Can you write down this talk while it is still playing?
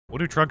What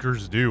do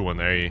truckers do when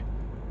they're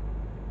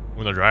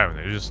driving?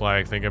 They just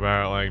like think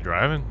about like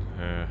driving.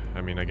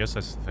 I mean, I guess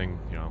that's the thing,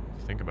 you know,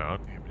 think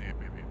about.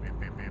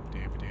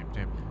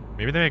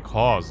 Maybe they make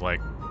calls,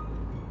 like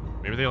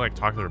maybe they like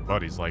talk to their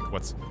buddies, like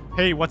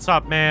hey, what's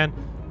up, man?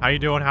 How you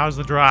doing? How's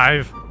the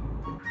drive?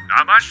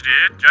 Not much,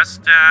 dude.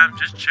 Just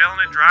chilling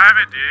and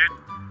driving, dude.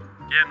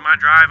 Getting my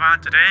drive on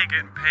today,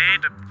 getting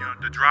paid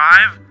to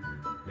drive,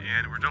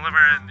 and we're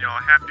delivering, you know,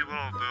 a hefty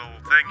little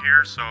thing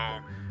here. So,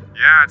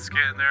 yeah, it's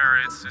getting there.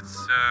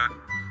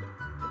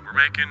 We're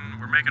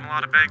making a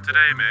lot of bank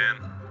today, man.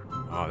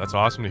 Oh, that's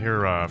awesome to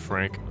hear,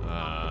 Frank.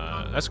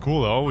 That's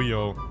cool though.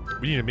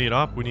 We need to meet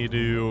up. We need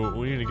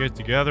to get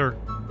together,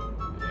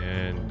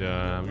 and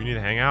we need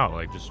to hang out.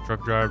 Like just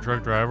truck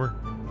driver.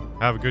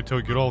 Have a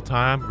good old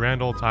time,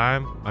 grand old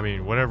time. I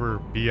mean, whatever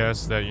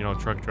BS that, you know,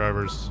 truck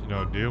drivers, you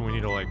know, do. We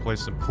need to, like, play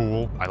some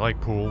pool. I like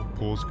pool.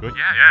 Pool's good.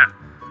 Yeah,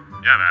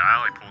 man,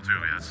 I like pool, too.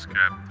 Yes,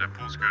 that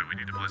pool's good. We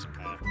need to play some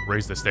pool.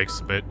 Raise the stakes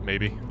a bit,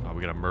 maybe.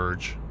 We gotta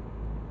merge.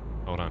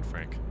 Hold on,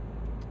 Frank.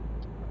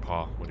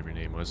 Paul, whatever your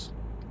name was.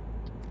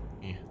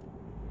 Yeah.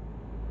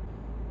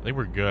 I think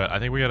we're good. I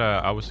think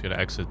I was gonna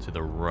exit to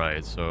the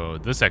right. So,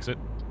 this exit.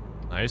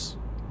 Nice.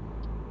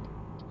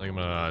 I think I'm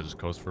gonna just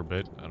coast for a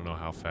bit. I don't know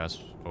how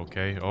fast.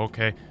 Okay.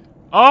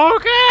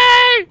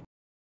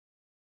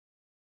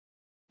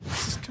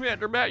 This is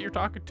Commander Matt you're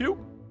talking to.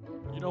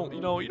 You don't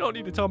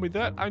need to tell me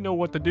that. I know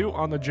what to do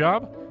on the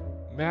job.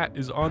 Matt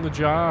is on the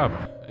job.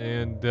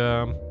 And,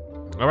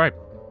 all right.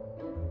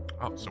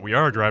 Oh, so we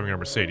are driving our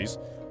Mercedes.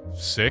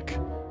 Sick.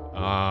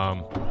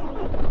 Oh,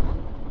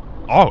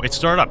 it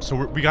started up. So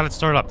we got it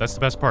started up. That's the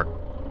best part.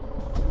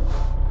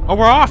 Oh,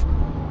 we're off.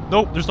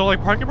 Nope, there's no,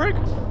 like, parking brake?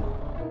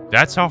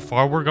 That's how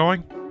far we're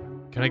going?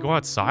 Can I go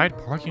outside?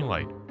 Parking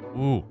light.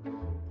 Ooh.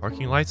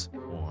 Parking lights.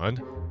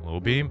 1. Low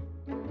beam.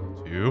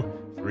 2.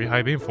 3.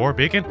 High beam. 4.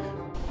 Beacon.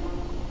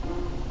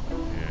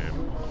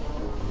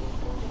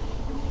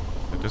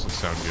 That doesn't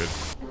sound good.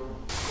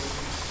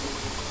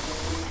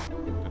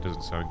 That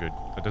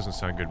doesn't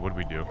sound good. What do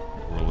we do?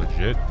 We're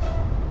legit.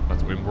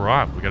 We're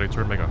off. We gotta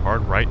make a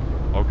hard right.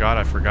 Oh god,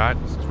 I forgot.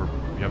 Since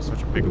we have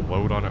such a big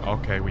load on it.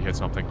 Okay, we hit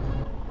something.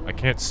 I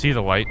can't see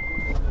the light.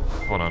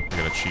 Hold on. We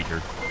gotta cheat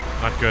here.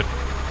 Not good.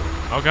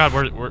 Oh god,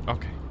 we're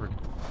okay.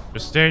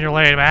 Just stay in your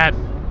lane, Matt.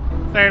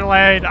 Stay in your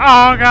lane.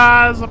 Oh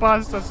god, it's a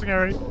bus. That's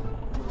scary.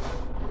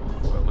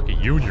 Look at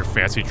you and your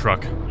fancy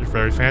truck. You're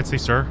very fancy,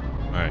 sir.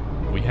 Alright,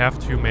 we have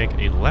to make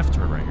a left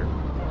turn right here.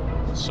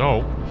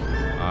 So,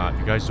 if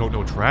you guys don't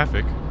know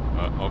traffic,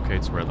 okay,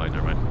 it's a red light,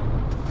 never mind.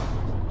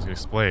 I was gonna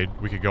explain.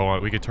 We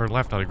could turn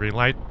left on a green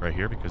light right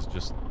here because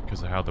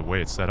of how the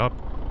way it's set up.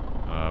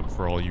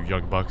 For all you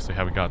young bucks that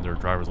haven't gotten their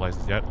driver's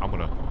license yet, I'm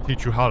gonna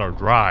teach you how to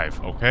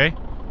drive, okay?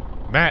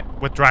 Matt,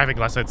 with driving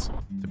lessons.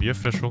 To be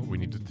official, we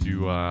need to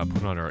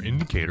put on our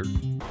indicator.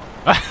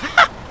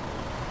 That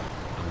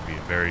would be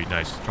a very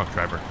nice truck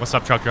driver. What's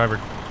up, truck driver?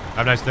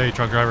 Have a nice day,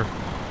 truck driver.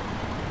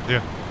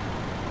 Yeah.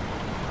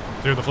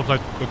 Dude, the flip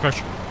side. No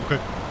crash. Okay.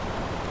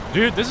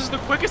 Dude, this is the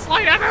quickest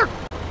light ever!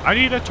 I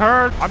need a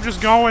turn. I'm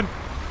just going.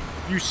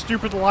 You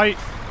stupid light.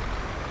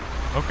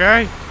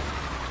 Okay?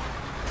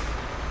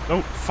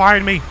 Don't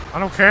find me. I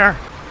don't care.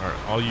 Alright,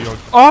 all you young...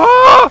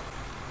 Oh!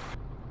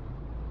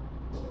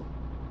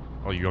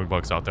 All you young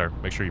bucks out there,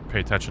 make sure you pay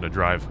attention to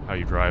how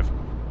you drive.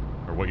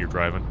 Or what you're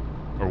driving.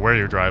 Or where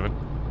you're driving.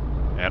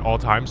 At all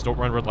times, don't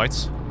run red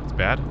lights. It's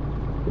bad.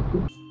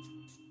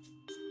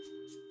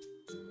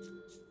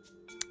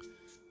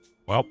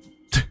 Well.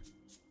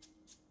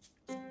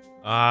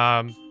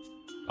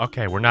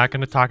 Okay, we're not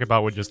going to talk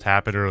about what just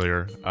happened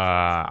earlier.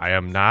 I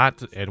am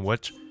not, in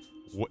which...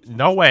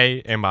 no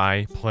way am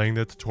I playing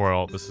the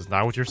tutorial. This is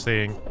not what you're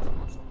seeing.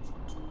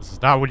 This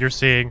is not what you're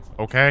seeing,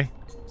 okay?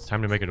 It's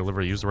time to make a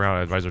delivery. Use the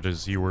route advisor to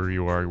see where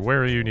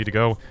you need to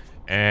go,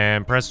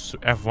 and press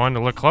F1 to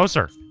look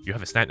closer. You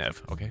have a stat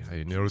nav, okay?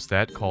 I noticed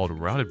that called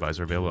Route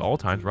Advisor available at all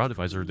times. Route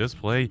Advisor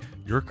display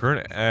your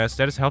current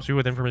status, helps you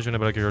with information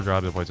about your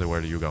job and points out where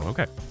do you go.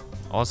 Okay.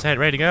 All set,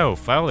 ready to go.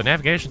 Follow the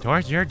navigation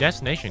towards your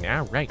destination.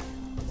 All right.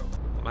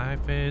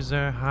 Life is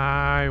a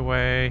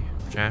highway.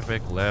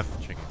 Traffic left,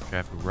 checking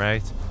traffic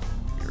right.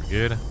 You're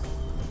good.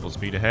 Full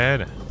speed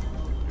ahead.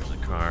 There's a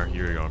car.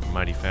 You're going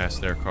mighty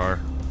fast there,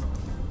 car.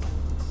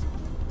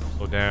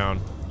 Slow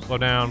down. Slow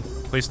down.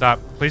 Please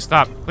stop. Please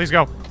stop. Please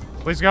go.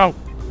 Please go.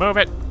 Move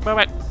it. Move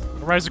it.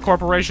 Rise the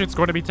corporation. It's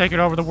going to be taking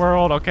over the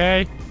world,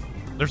 okay?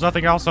 There's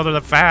nothing else other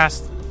than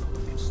fast.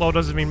 Slow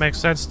doesn't mean make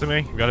sense to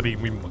me.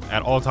 We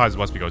at all times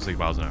must be going 6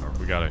 miles an hour.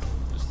 We gotta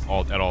just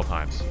at all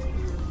times.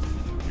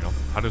 You know,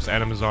 how does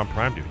Amazon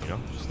Prime do? You know,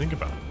 just think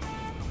about it.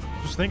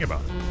 Just think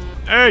about it.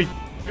 Hey,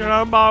 get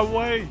out of my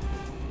way.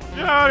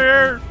 Get out of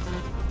here.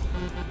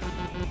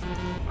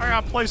 I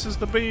got places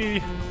to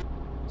be.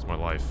 It's my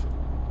life.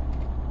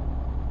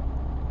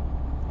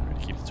 I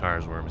gotta keep the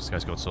tires warm. This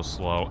guy's going so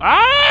slow.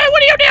 Ah,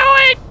 what are you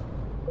doing?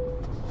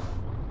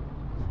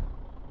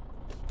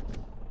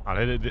 I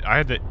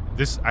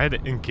had to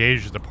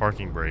engage the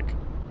parking brake.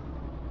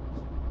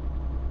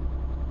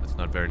 That's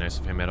not very nice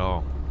of him at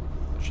all.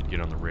 I should get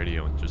on the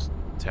radio and just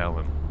tell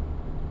him.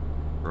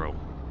 Bro,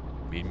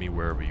 meet me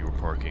wherever you were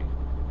parking.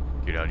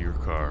 Get out of your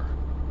car.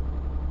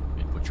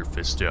 And put your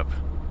fist up.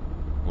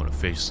 I want a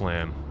face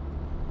slam.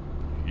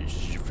 Your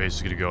face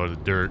is gonna go to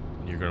the dirt,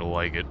 and you're gonna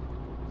like it.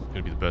 It's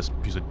gonna be the best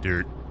piece of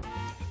dirt.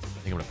 I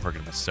think I'm gonna park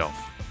it myself.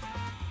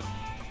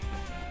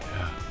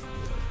 Yeah.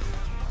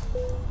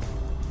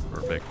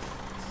 Perfect.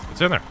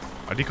 It's in there.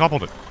 I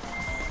decoupled it.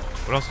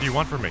 What else do you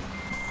want from me?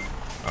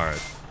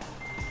 Alright.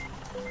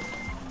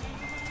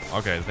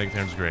 Okay, the thing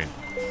turns green.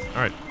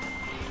 Alright.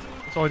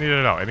 That's all I needed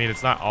to know. I mean,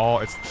 it's not all...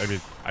 I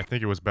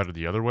think it was better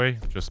the other way.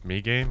 Just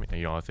me game. And,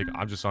 you know, I think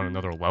I'm just on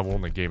another level,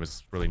 and the game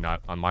is really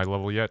not on my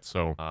level yet.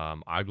 So,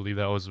 I believe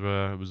that was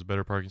a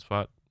better parking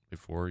spot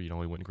before, you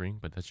know, it went green.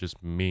 But that's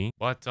just me.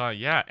 But,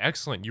 yeah,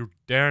 excellent. You're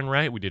darn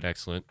right we did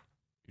excellent.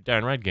 You're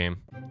darn right,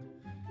 game.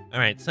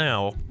 Alright,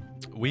 so...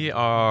 we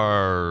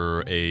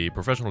are a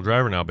professional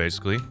driver now,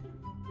 basically.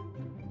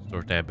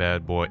 Start that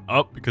bad boy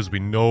up because we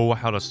know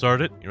how to start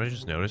it. You know, I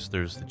just noticed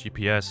there's the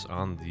GPS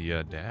on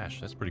the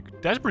dash. That's pretty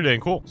dang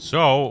cool.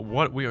 So,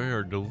 what we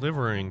are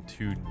delivering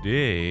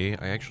today,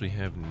 I actually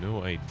have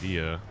no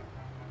idea.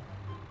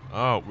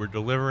 Oh, we're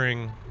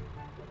delivering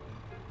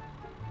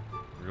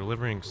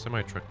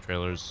semi-truck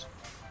trailers.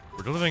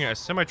 We're delivering a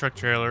semi-truck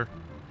trailer.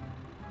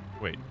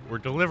 Wait, we're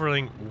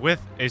delivering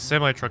with a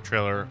semi-truck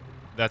trailer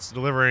that's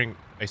delivering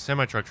a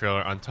semi-truck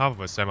trailer on top of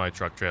a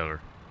semi-truck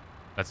trailer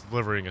that's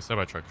delivering a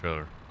semi-truck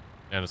trailer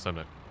and a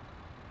semi.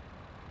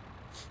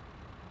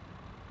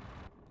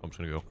 I'm just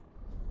gonna go.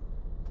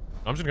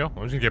 I'm just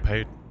gonna get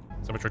paid.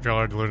 Semi-truck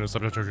trailer delivering a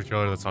semi-truck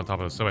trailer that's on top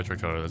of a semi-truck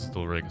trailer that's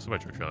delivering a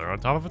semi-truck trailer on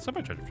top of a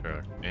semi-truck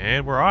trailer.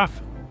 And we're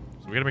off.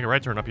 So we gotta make a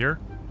right turn up here.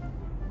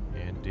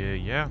 And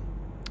yeah.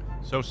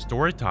 So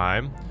story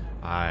time.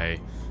 I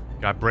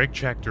got brake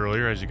checked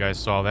earlier, as you guys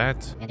saw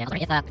that. Alright,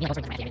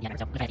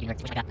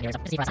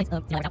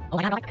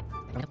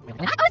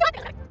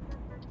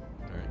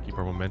 keep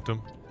our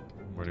momentum.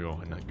 Where to go?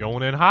 I'm not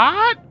going in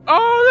hot!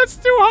 Oh, that's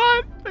too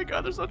hot! Thank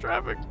God there's no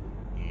traffic.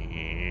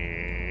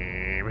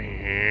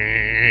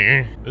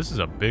 This is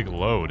a big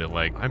load, and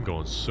like, I'm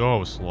going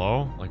so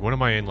slow. Like, what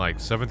am I in, like,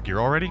 7th gear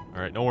already?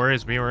 Alright, no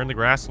worries. We were in the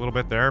grass a little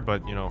bit there,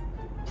 but, you know,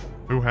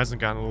 who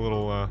hasn't gotten a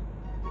little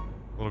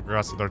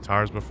grass with their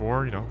tires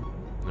before, you know?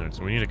 Alright,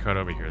 so we need to cut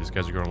over here. These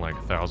guys are going like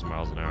 1,000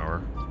 miles an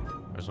hour.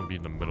 I just want to be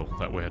in the middle.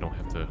 That way I don't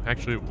have to...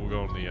 Actually, we'll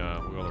go on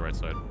the right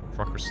side.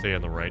 Truckers stay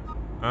on the right.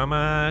 I'm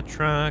a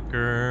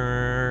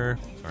trucker.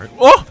 Sorry.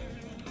 Oh!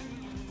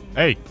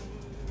 Hey!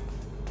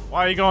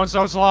 Why are you going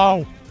so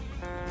slow?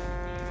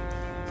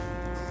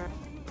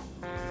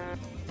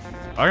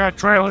 I got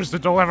trailers to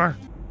deliver.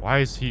 Why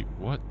is he...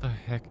 What the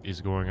heck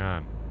is going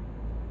on?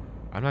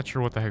 I'm not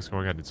sure what the heck's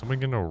going on. Did someone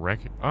get in a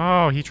wreck?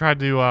 Oh, he tried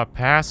to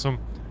pass him.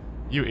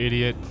 You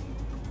idiot.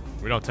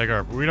 We don't take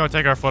our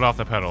foot off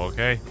the pedal,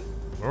 okay?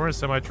 We're a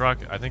semi-truck.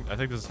 I think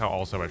this is how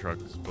all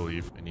semi-trucks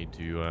believe. We need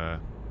to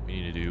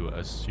do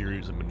a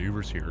series of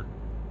maneuvers here.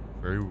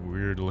 Very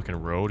weird looking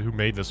road. Who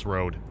made this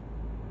road?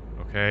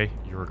 Okay,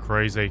 you're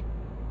crazy.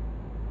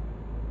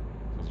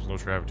 There's no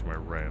traffic to my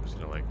right. I'm just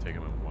gonna like take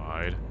them in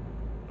wide.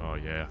 Oh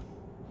yeah.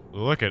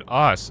 Look at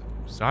us.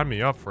 Sign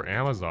me up for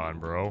Amazon,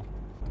 bro.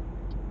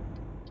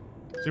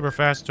 Super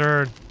fast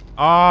turn.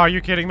 Oh, are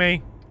you kidding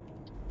me?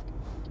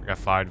 I got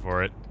fined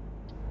for it.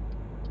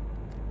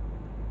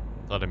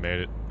 Thought I made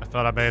it. I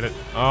thought I made it.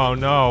 Oh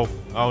no.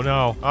 Oh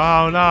no.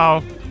 Oh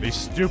no. These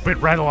stupid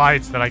red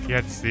lights that I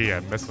can't see.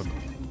 I'm missing them.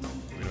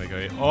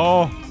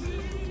 Oh.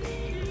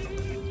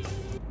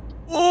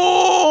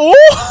 Oh.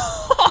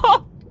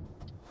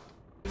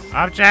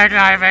 I'm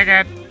jackknifing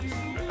it.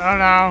 Oh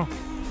no.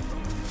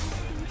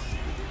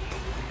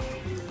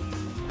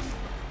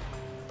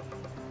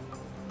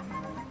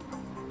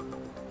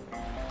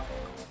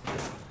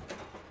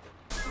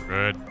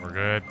 Good. We're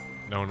good.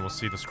 No one will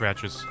see the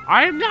scratches.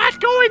 I am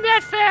not going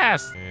that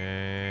fast!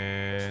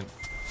 And...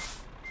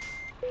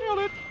 Nailed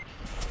it.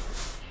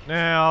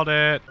 Nailed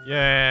it.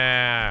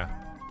 Yeah.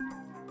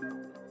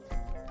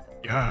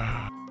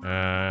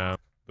 Yeah.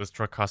 This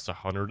truck costs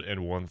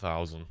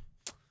 101,000.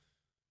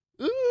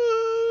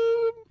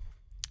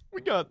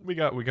 We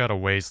got a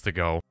ways to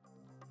go.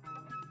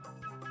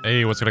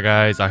 Hey, what's good,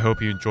 guys? I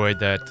hope you enjoyed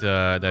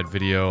that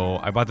video.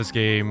 I bought this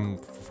game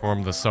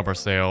from the summer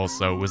sale,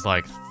 so it was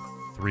like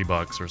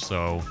 $3 or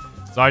so.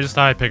 So I just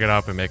thought I'd pick it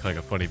up and make like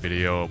a funny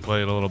video,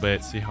 play it a little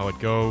bit, see how it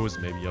goes,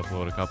 maybe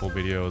upload a couple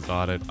videos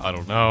on it. I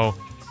don't know.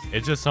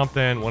 It's just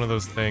something, one of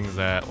those things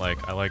that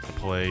like I like to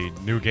play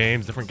new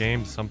games, different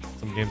games. Some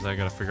games I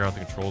gotta figure out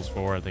the controls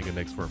for. I think it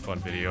makes for a fun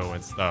video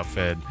and stuff,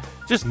 and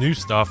just new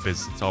stuff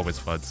it's always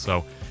fun.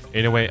 So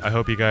anyway, I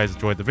hope you guys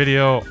enjoyed the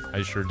video.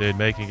 I sure did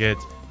making it.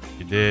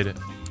 If you did,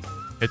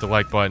 hit the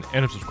like button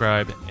and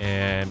subscribe,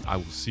 and I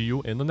will see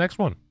you in the next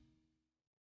one.